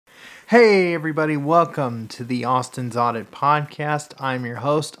Hey everybody, welcome to the Austin's Audit Podcast. I'm your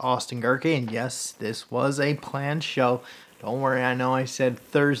host, Austin Gerke, and yes, this was a planned show. Don't worry, I know I said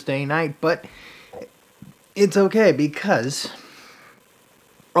Thursday night, but it's okay because...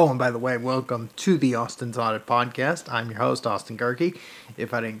 Oh, and by the way, welcome to the Austin's Audit Podcast. I'm your host, Austin Gerke,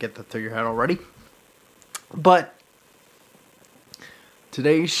 if I didn't get that through your head already. But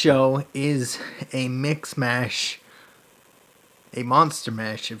today's show is a mix mash, a monster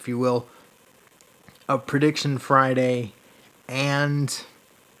mash, if you will, of Prediction Friday and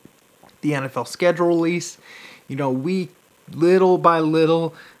the NFL schedule release. You know, little by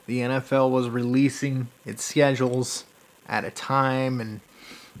little, the NFL was releasing its schedules at a time, and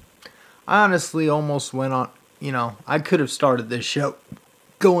I honestly almost went on, I could have started this show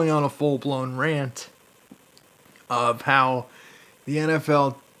going on a full-blown rant of how the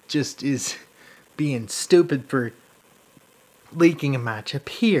NFL just is being stupid for leaking a matchup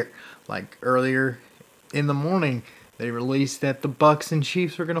here. Like earlier in the morning, they released that the Bucks and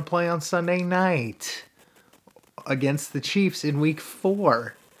Chiefs were going to play on Sunday night against the Chiefs in Week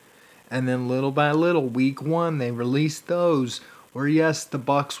 4. And then little by little, Week 1, they released those. Where yes, the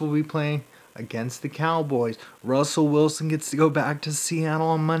Bucks will be playing against the Cowboys. Russell Wilson gets to go back to Seattle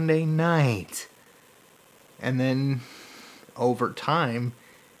on Monday night. And then, over time,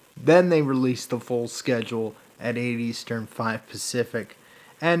 then they released the full schedule at 8 Eastern, 5 Pacific.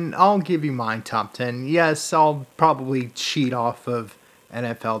 And I'll give you my top 10. Yes, I'll probably cheat off of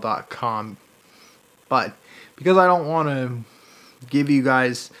NFL.com. But because I don't want to give you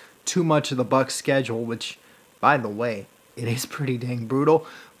guys too much of the Bucs schedule, which, by the way, it is pretty dang brutal.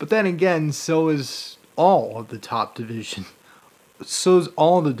 But then again, so is all of the top division. So is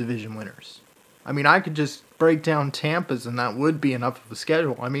all the division winners. I mean, I could just break down Tampa's and that would be enough of a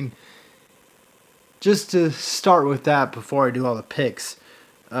schedule. I mean, just to start with that before I do all the picks,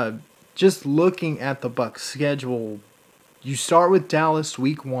 just looking at the Bucs schedule, you start with Dallas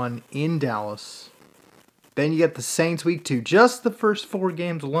Week 1 in Dallas. Then you get the Saints Week 2, just the first 4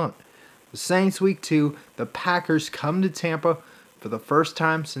 games alone. The Saints Week 2, the Packers come to Tampa for the first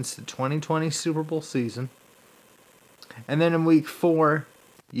time since the 2020 Super Bowl season. And then in Week 4,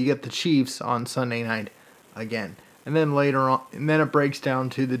 you get the Chiefs on Sunday night again. And then later on, and then it breaks down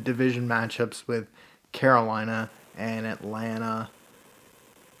to the division matchups with Carolina and Atlanta.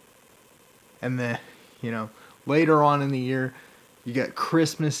 And then, later on in the year, you got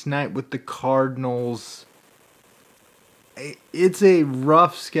Christmas night with the Cardinals. It's a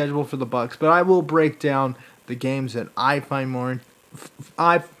rough schedule for the Bucs, but I will break down the games that I find more,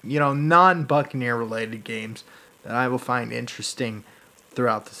 non-Buccaneer related games that I will find interesting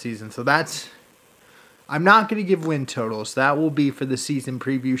throughout the season. So I'm not going to give win totals. That will be for the season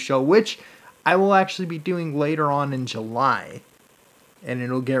preview show, which I will actually be doing later on in July. And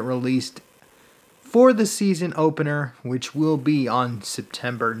it'll get released for the season opener, which will be on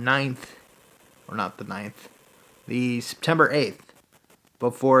September 9th. Or not the 9th. The September 8th.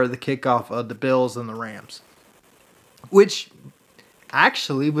 Before the kickoff of the Bills and the Rams. Which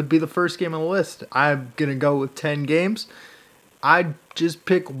actually would be the first game on the list. I'm going to go with 10 games. I'd just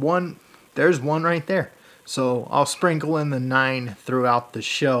pick one. There's one right there. So I'll sprinkle in the 9 throughout the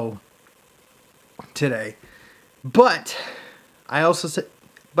show today. But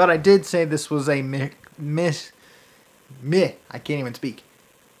I did say this was a I can't even speak.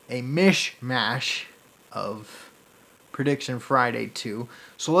 A mishmash of Prediction Friday 2.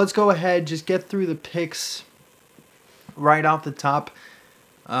 So let's go ahead, just get through the picks right off the top.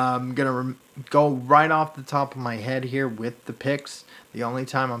 I'm going to go right off the top of my head here with the picks. The only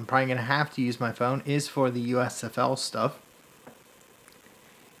time I'm probably going to have to use my phone is for the USFL stuff.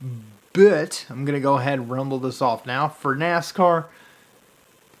 But I'm going to go ahead and rumble this off now. For NASCAR,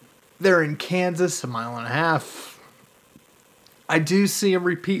 they're in Kansas, 1.5 miles. I do see a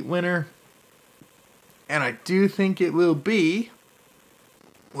repeat winner. And I do think it will be,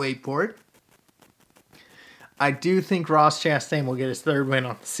 wait for it, I do think Ross Chastain will get his 3rd win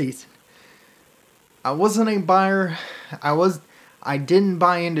on the season. I wasn't a buyer. I didn't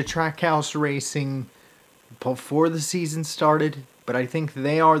buy into Trackhouse Racing before the season started, but I think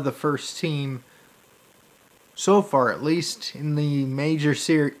they are the first team so far, at least in the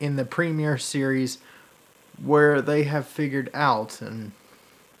in the Premier Series, where they have figured out. And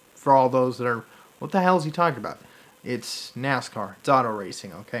for all those that are, what the hell is he talking about? It's NASCAR. It's auto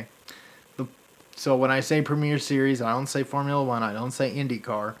racing, okay? So when I say Premier Series, I don't say Formula 1. I don't say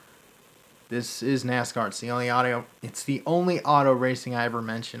IndyCar. This is NASCAR. It's the only auto racing I ever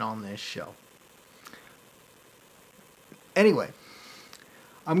mention on this show. Anyway,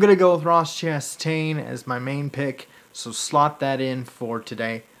 I'm going to go with Ross Chastain as my main pick, so slot that in for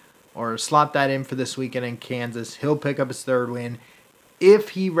today. or slot that in for this weekend in Kansas. He'll pick up his third win. If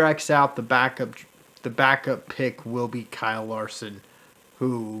he wrecks out, the backup pick will be Kyle Larson,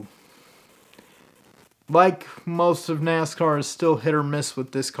 who, like most of NASCAR, is still hit or miss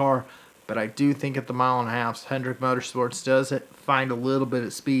with this car. But I do think at the 1.5 miles, Hendrick Motorsports does find a little bit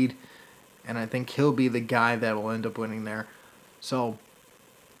of speed. And I think he'll be the guy that will end up winning there. So,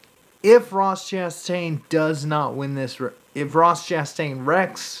 if Ross Chastain does not win this, if Ross Chastain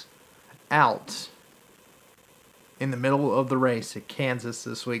wrecks out in the middle of the race at Kansas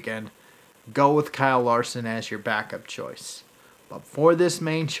this weekend, go with Kyle Larson as your backup choice. But for this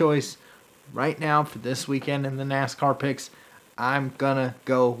main choice, right now for this weekend in the NASCAR picks, I'm going to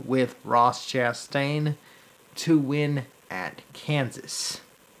go with Ross Chastain to win at Kansas.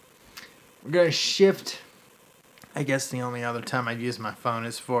 We're going to shift. I guess the only other time I'd use my phone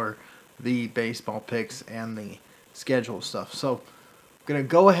is for the baseball picks and the schedule stuff. So I'm going to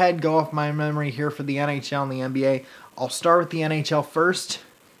go ahead, go off my memory here for the NHL and the NBA. I'll start with the NHL first.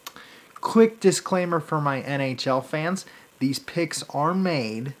 Quick disclaimer for my NHL fans. These picks are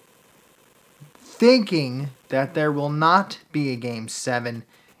made thinking that there will not be a Game 7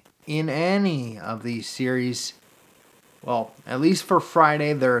 in any of these series. Well, at least for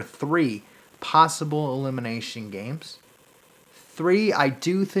Friday, there are 3 possible elimination games. 3, I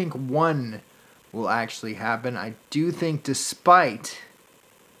do think 1 will actually happen. I do think despite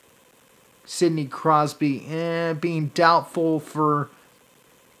Sidney Crosby being doubtful for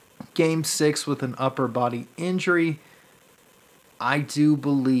Game 6 with an upper body injury, I do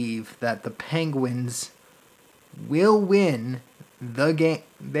believe that the Penguins will win the game.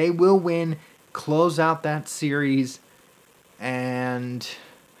 They will win, close out that series, and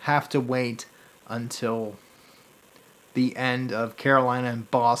have to wait until the end of Carolina and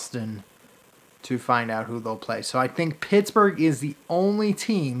Boston to find out who they'll play. So I think Pittsburgh is the only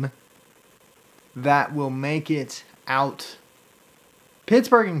team that will make it out.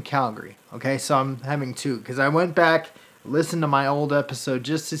 Pittsburgh and Calgary. Okay, so I'm having 2 because I went back, listened to my old episode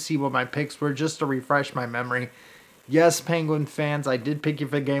just to see what my picks were, just to refresh my memory. Yes, Penguin fans, I did pick you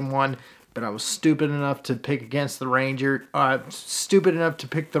for Game 1, but I was stupid enough to pick against the Rangers. Stupid enough to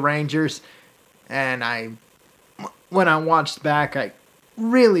pick the Rangers, and when I watched back, I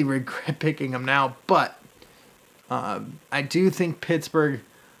really regret picking them now. But I do think Pittsburgh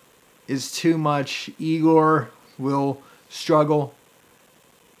is too much. Igor will struggle.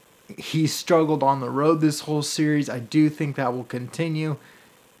 He struggled on the road this whole series. I do think that will continue,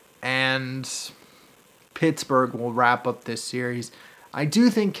 and Pittsburgh will wrap up this series. I do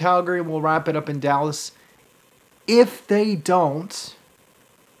think Calgary will wrap it up in Dallas. If they don't,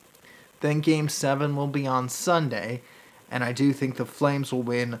 then Game 7 will be on Sunday, and I do think the Flames will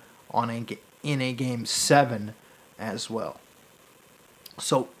win in a Game 7 as well.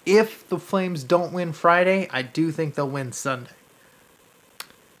 So if the Flames don't win Friday, I do think they'll win Sunday.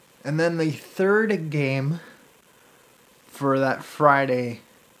 And then the third game for that Friday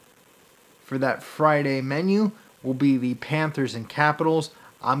menu will be the Panthers and Capitals.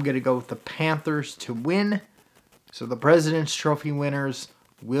 I'm going to go with the Panthers to win. So the President's Trophy winners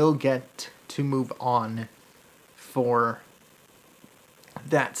will get to move on for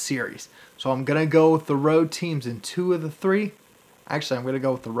that series. So I'm going to go with the road teams in 2 of the 3. Actually, I'm going to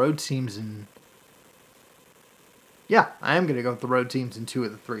go with the road teams in... Yeah, I am going to go with the road teams in 2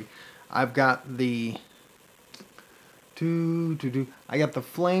 of the 3. I've got the... I got the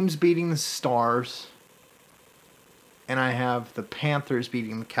Flames beating the Stars. And I have the Panthers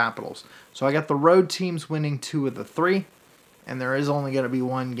beating the Capitals. So I got the road teams winning 2 of the 3. And there is only going to be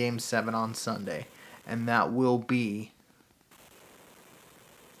 1 Game 7 on Sunday. And that will be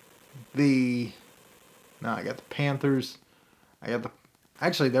the... No, I got the Panthers.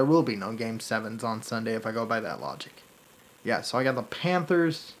 Actually, there will be no Game 7s on Sunday if I go by that logic. Yeah, so I got the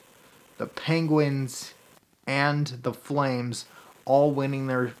Panthers, the Penguins, and the Flames all winning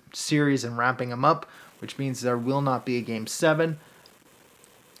their series and wrapping them up, which means there will not be a Game 7.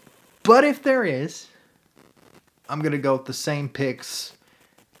 But if there is, I'm going to go with the same picks.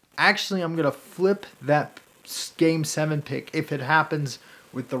 Actually, I'm going to flip that Game 7 pick if it happens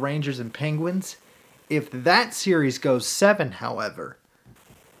with the Rangers and Penguins. If that series goes 7, however,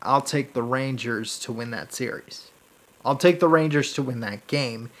 I'll take the Rangers to win that series. I'll take the Rangers to win that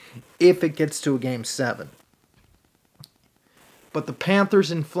game if it gets to a Game 7. But the Panthers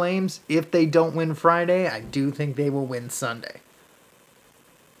and Flames, if they don't win Friday, I do think they will win Sunday.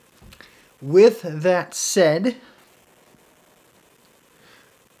 With that said,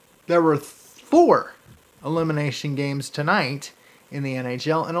 there were 4 elimination games tonight in the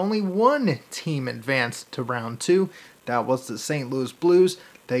NHL, and only 1 team advanced to round 2. That was the St. Louis Blues.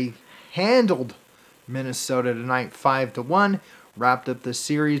 They handled Minnesota tonight 5-1. Wrapped up the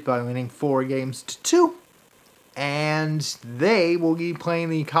series by winning 4-2. And they will be playing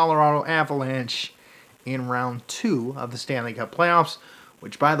the Colorado Avalanche in round 2 of the Stanley Cup playoffs.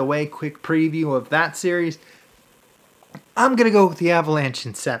 Which, by the way, quick preview of that series. I'm going to go with the Avalanche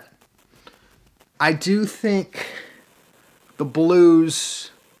in 7. I do think the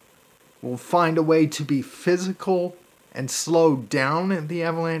Blues will find a way to be physical and slow down at the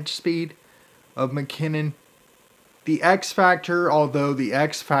Avalanche speed of McKinnon. The X Factor, although the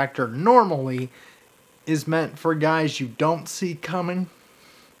X Factor normally is meant for guys you don't see coming,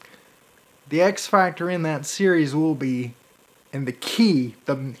 the X Factor in that series will be, and the key,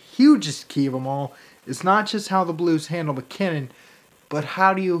 the hugest key of them all, is not just how the Blues handle McKinnon, but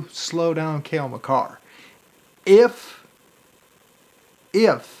how do you slow down Cale Makar? If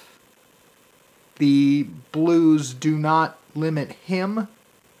the Blues do not limit him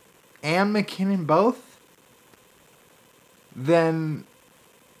and McKinnon both, then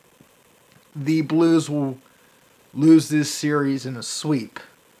the Blues will lose this series in a sweep.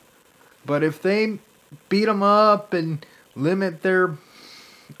 But if they beat them up and limit their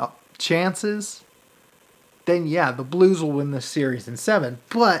chances, then yeah, the Blues will win this series in 7.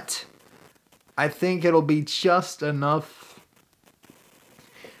 But I think it'll be just enough.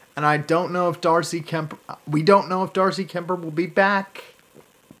 And I don't know if we don't know if Darcy Kemper will be back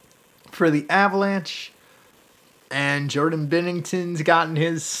for the Avalanche. And Jordan Binnington's gotten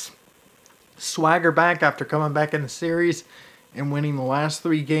his swagger back after coming back in the series and winning the last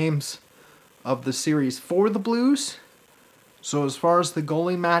 3 games of the series for the Blues. So as far as the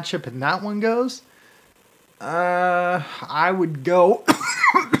goalie matchup in that one goes, I would go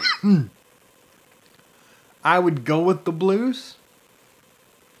with the Blues.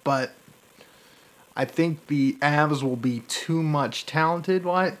 But I think the Avs will be too much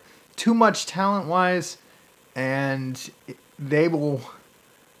talent-wise, and they will,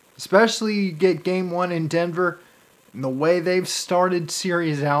 especially get Game 1 in Denver, and the way they've started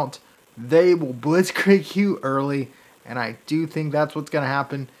series out, they will blitzkrieg you early, and I do think that's what's going to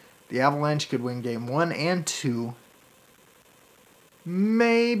happen. The Avalanche could win Game 1 and 2,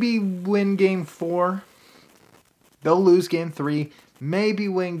 maybe win Game 4. They'll lose Game 3, maybe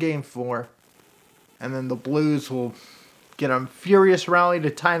win Game 4, and then the Blues will get a furious rally to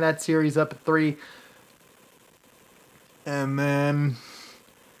tie that series up at 3, and then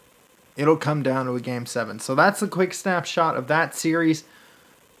it'll come down to a Game 7. So that's a quick snapshot of that series.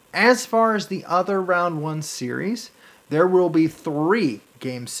 As far as the other Round 1 series, there will be 3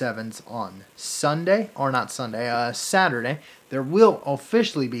 Game 7s on Saturday. There will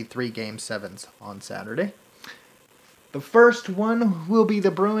officially be 3 Game 7s on Saturday. The first one will be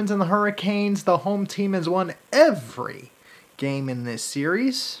the Bruins and the Hurricanes. The home team has won every game in this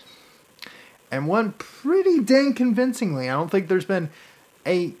series, and won pretty dang convincingly. I don't think there's been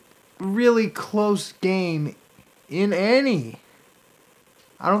a really close game in any.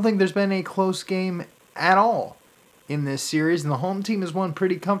 I don't think there's been a close game at all in this series, and the home team has won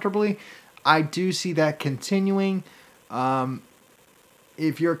pretty comfortably. I do see that continuing.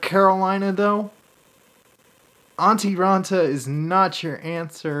 If you're Carolina, though, Antti Ranta is not your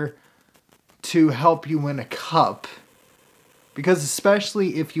answer to help you win a cup. Because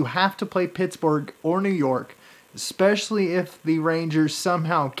especially if you have to play Pittsburgh or New York, especially if the Rangers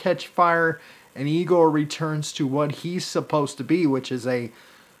somehow catch fire and Igor returns to what he's supposed to be, which is a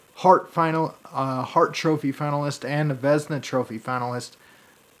Hart Trophy finalist and a Vezina Trophy finalist,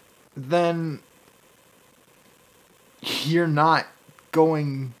 then you're not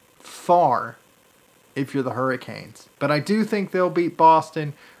going far if you're the Hurricanes. But I do think they'll beat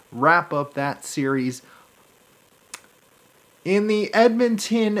Boston, wrap up that series. In the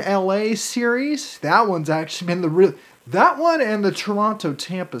Edmonton-LA series, that one's actually been that one and the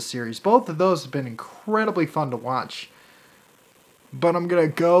Toronto-Tampa series. Both of those have been incredibly fun to watch. But I'm going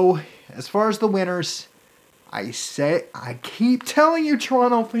to go, as far as the winners, I keep telling you,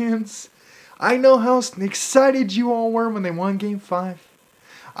 Toronto fans, I know how excited you all were when they won Game 5.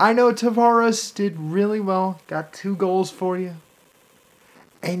 I know Tavares did really well, got 2 goals for you.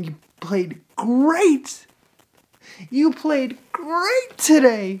 And you played great. You played great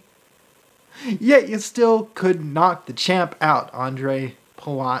today. Yet you still could knock the champ out. Andre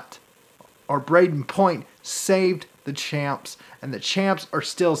Palat or Braden Point saved the champs, and the champs are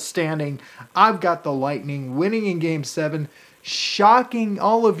still standing. I've got the Lightning winning in Game 7, shocking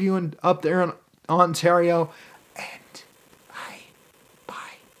all of you up there in Ontario, and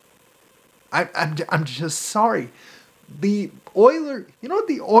I'm just sorry. The Oilers, you know what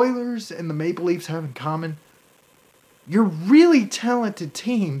the Oilers and the Maple Leafs have in common? You're really talented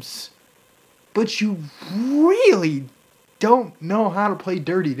teams, but you really don't know how to play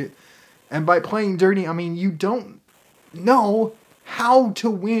dirty. And by playing dirty, I mean you don't know how to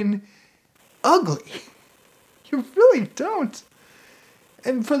win ugly. You really don't.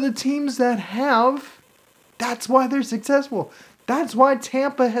 And for the teams that have, that's why they're successful. That's why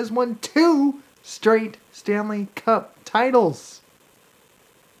Tampa has won 2 straight Stanley Cup titles.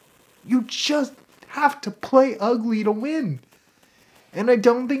 You just have to play ugly to win. And I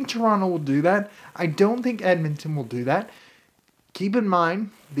don't think Toronto will do that. I don't think Edmonton will do that. Keep in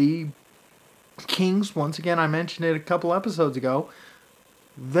mind, the Kings, once again, I mentioned it a couple episodes ago,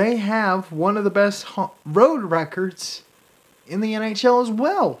 they have one of the best road records in the NHL as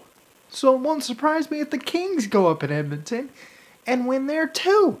well. So it won't surprise me if the Kings go up in Edmonton and win there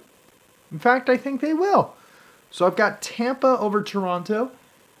too. In fact, I think they will. So I've got Tampa over Toronto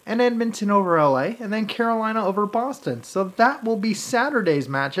and Edmonton over LA and then Carolina over Boston. So that will be Saturday's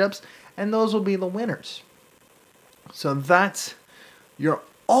matchups and those will be the winners. So that's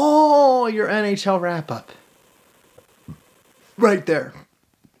all your NHL wrap-up right there.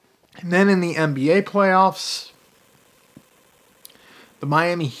 And then in the NBA playoffs, the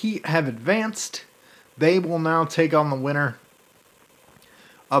Miami Heat have advanced. They will now take on the winner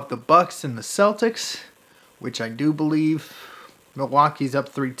of the Bucks and the Celtics, which I do believe Milwaukee's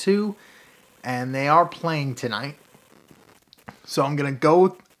up 3-2, and they are playing tonight. So I'm gonna go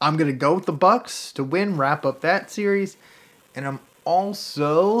with the Bucks to win, wrap up that series, and I'm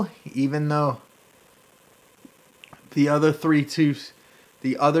also, even though the other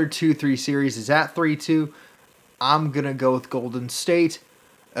 2-3 series is at 3-2, I'm going to go with Golden State.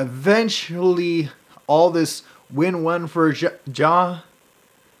 Eventually, all this win-1 for Ja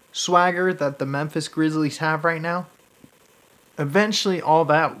swagger that the Memphis Grizzlies have right now, eventually all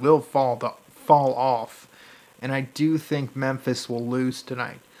that will fall off. And I do think Memphis will lose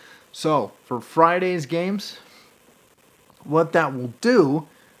tonight. So, for Friday's games, what that will do,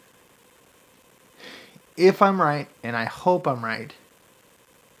 if I'm right, and I hope I'm right,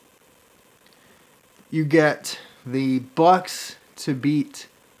 you get the Bucks to beat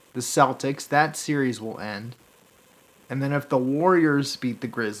the Celtics. That series will end. And then if the Warriors beat the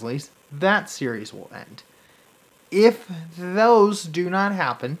Grizzlies, that series will end. If those do not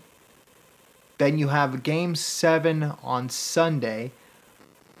happen, then you have Game 7 on Sunday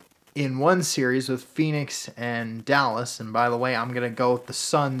in one series with Phoenix and Dallas. And by the way, I'm going to go with the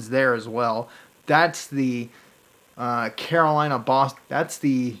Suns there as well. That's the Carolina-Boston. That's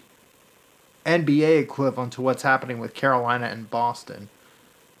the NBA equivalent to what's happening with Carolina and Boston.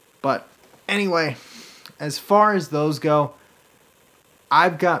 But anyway, as far as those go,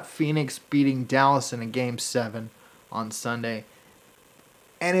 I've got Phoenix beating Dallas in a Game 7 on Sunday.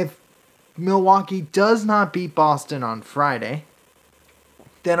 And if Milwaukee does not beat Boston on Friday,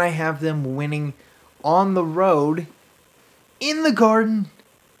 then I have them winning on the road in the Garden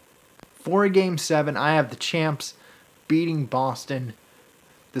for a Game 7. I have the champs beating Boston,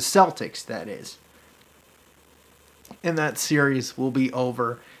 the Celtics, that is. And that series will be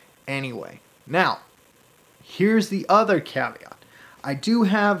over anyway. Now, here's the other caveat. I do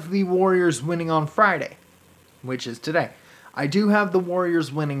have the Warriors winning on Friday, which is today. I do have the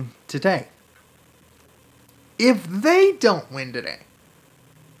Warriors winning today. If they don't win today,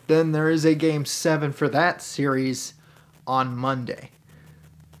 then there is a Game 7 for that series on Monday.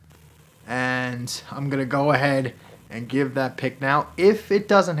 And I'm going to go ahead and give that pick now. If it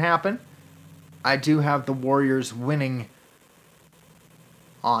doesn't happen, I do have the Warriors winning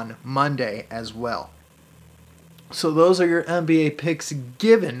on Monday as well. So those are your NBA picks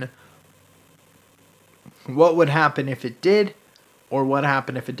given what would happen if it did or what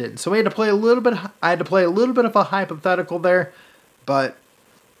happened if it didn't. So I had to play a little bit of a hypothetical there, but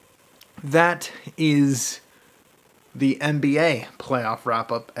that is the NBA playoff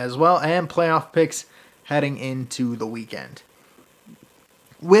wrap-up as well, and playoff picks heading into the weekend.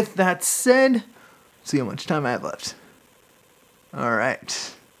 With that said, let's see how much time I have left. All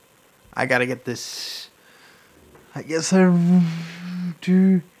right. I got to get this. I guess I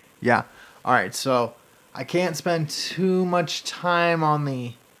do. Yeah. All right, so I can't spend too much time on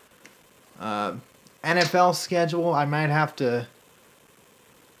the NFL schedule. I might have to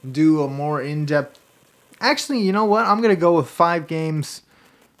do a more in-depth. Actually, you know what? I'm going to go with 5 games.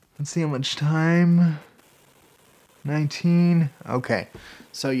 Let's see how much time. 19. Okay.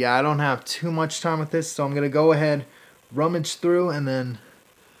 So, yeah, I don't have too much time with this, so I'm going to go ahead, rummage through, and then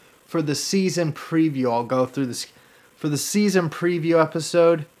for the season preview, I'll go through this. For the season preview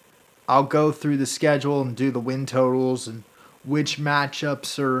episode, I'll go through the schedule and do the win totals and which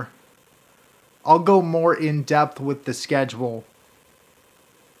matchups are. I'll go more in depth with the schedule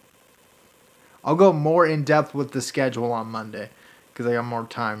I'll go more in depth with the schedule on Monday because I got more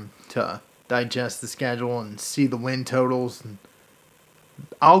time to digest the schedule and see the win totals. And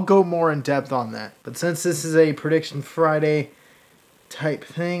I'll go more in depth on that. But since this is a Prediction Friday type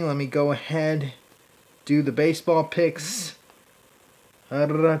thing, let me go ahead, do the baseball picks. Let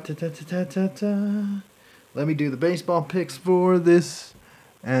me do the baseball picks for this,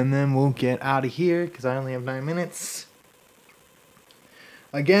 and then we'll get out of here because I only have 9 minutes.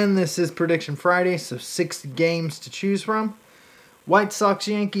 Again, this is Prediction Friday, so 6 games to choose from. White Sox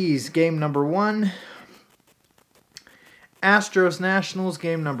Yankees, game number 1. Astros Nationals,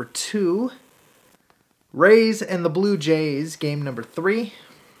 game number 2. Rays and the Blue Jays, game number 3.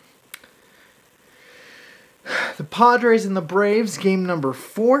 The Padres and the Braves, game number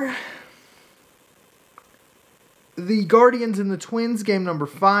 4. The Guardians and the Twins, game number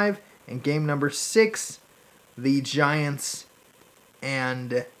 5. And game number 6, the Giants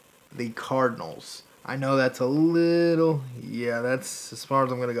and the Cardinals. I know that's a little... Yeah, that's as far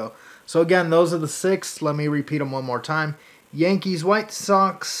as I'm going to go. So again, those are the 6. Let me repeat them one more time. Yankees, White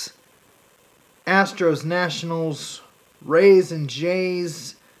Sox, Astros, Nationals, Rays and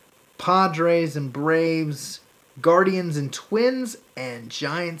Jays, Padres and Braves, Guardians and Twins, and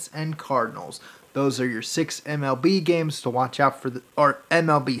Giants and Cardinals. Those are your 6 MLB games to watch out for, or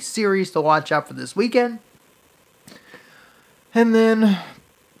MLB series to watch out for this weekend. And then,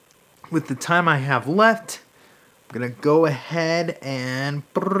 with the time I have left, I'm going to go ahead and...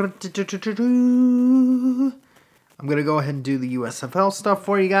 I'm going to go ahead and do the USFL stuff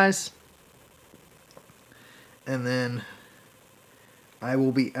for you guys. And then I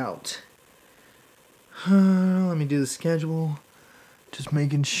will be out. Let me do the schedule. Just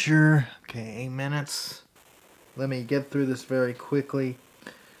making sure. Okay, 8 minutes. Let me get through this very quickly.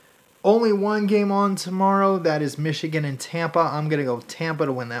 Only one game on tomorrow. That is Michigan and Tampa. I'm going to go Tampa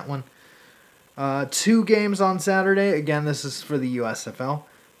to win that one. 2 games on Saturday. Again, this is for the USFL.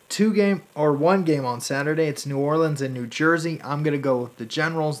 1 game on Saturday. It's New Orleans and New Jersey. I'm going to go with the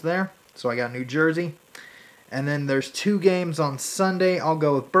Generals there. So I got New Jersey. And then there's 2 games on Sunday. I'll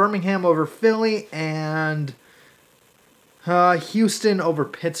go with Birmingham over Philly and Houston over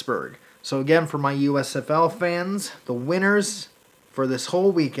Pittsburgh. So again, for my USFL fans, the winners for this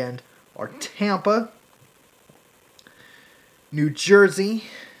whole weekend are Tampa, New Jersey,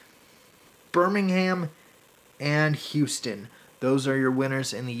 Birmingham, and Houston. Those are your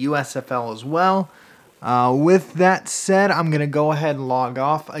winners in the USFL as well. With that said, I'm going to go ahead and log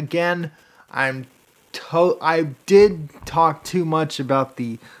off. Again, I did talk too much about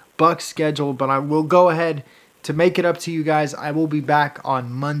the Bucs schedule, but I will go ahead to make it up to you guys. I will be back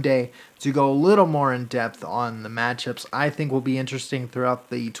on Monday to go a little more in depth on the matchups I think will be interesting throughout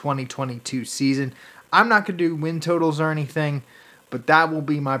the 2022 season. I'm not going to do win totals or anything, but that will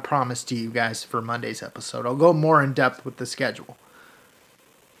be my promise to you guys for Monday's episode. I'll go more in depth with the schedule.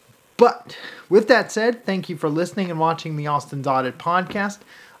 But with that said, thank you for listening and watching the Austin's Audit podcast.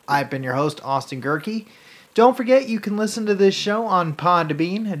 I've been your host, Austin Gerke. Don't forget, you can listen to this show on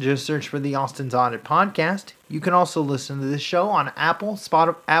Podbean and just search for the Austin's Audit podcast. You can also listen to this show on Apple if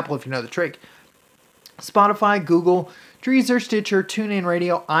you know the trick, Spotify, Google, Deezer, Stitcher, TuneIn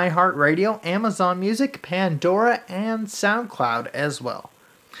Radio, iHeartRadio, Amazon Music, Pandora, and SoundCloud as well.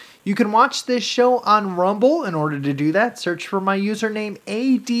 You can watch this show on Rumble. In order to do that, search for my username,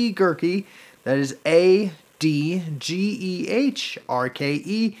 ADGerke. That is ADGEHRKE.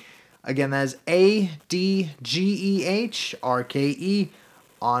 Again, that is ADGEHRKE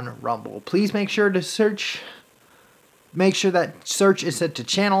on Rumble. Please make sure to search. Make sure that search is set to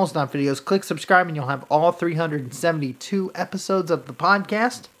channels, not videos. Click subscribe, and you'll have all 372 episodes of the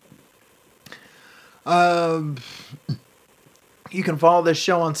podcast. You can follow this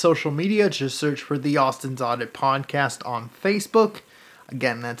show on social media. Just search for the Austin's Audit Podcast on Facebook.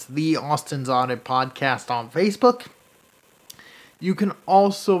 Again, that's the Austin's Audit Podcast on Facebook. You can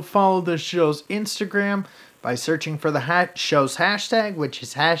also follow the show's Instagram by searching for the show's hashtag, which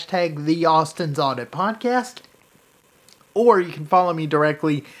is hashtag the Austin's Audit Podcast. Or you can follow me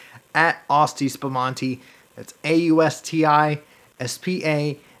directly at Austy Spamanti. That's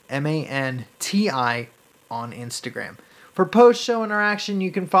AUSTISPAMANTI on Instagram. For post-show interaction,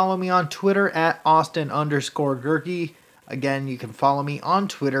 you can follow me on Twitter at Austin_Gerke. Again, you can follow me on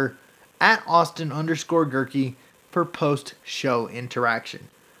Twitter at Austin_Gerke for post-show interaction.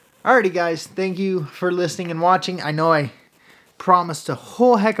 Alrighty, guys. Thank you for listening and watching. I know I promised a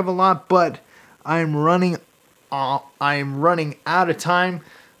whole heck of a lot, but I'm running out of time.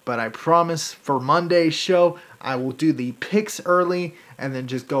 But I promise for Monday's show, I will do the picks early and then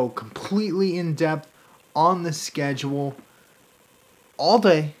just go completely in depth on the schedule all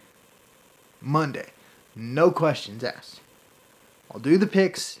day, Monday. No questions asked. I'll do the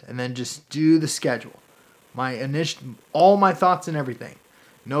picks and then just do the schedule. All my thoughts and everything.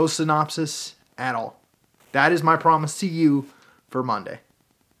 No synopsis at all. That is my promise to you for Monday.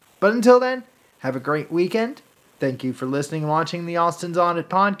 But until then, have a great weekend. Thank you for listening and watching the Austin's On It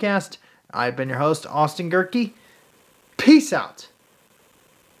podcast. I've been your host, Austin Gerke. Peace out.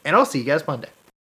 And I'll see you guys Monday.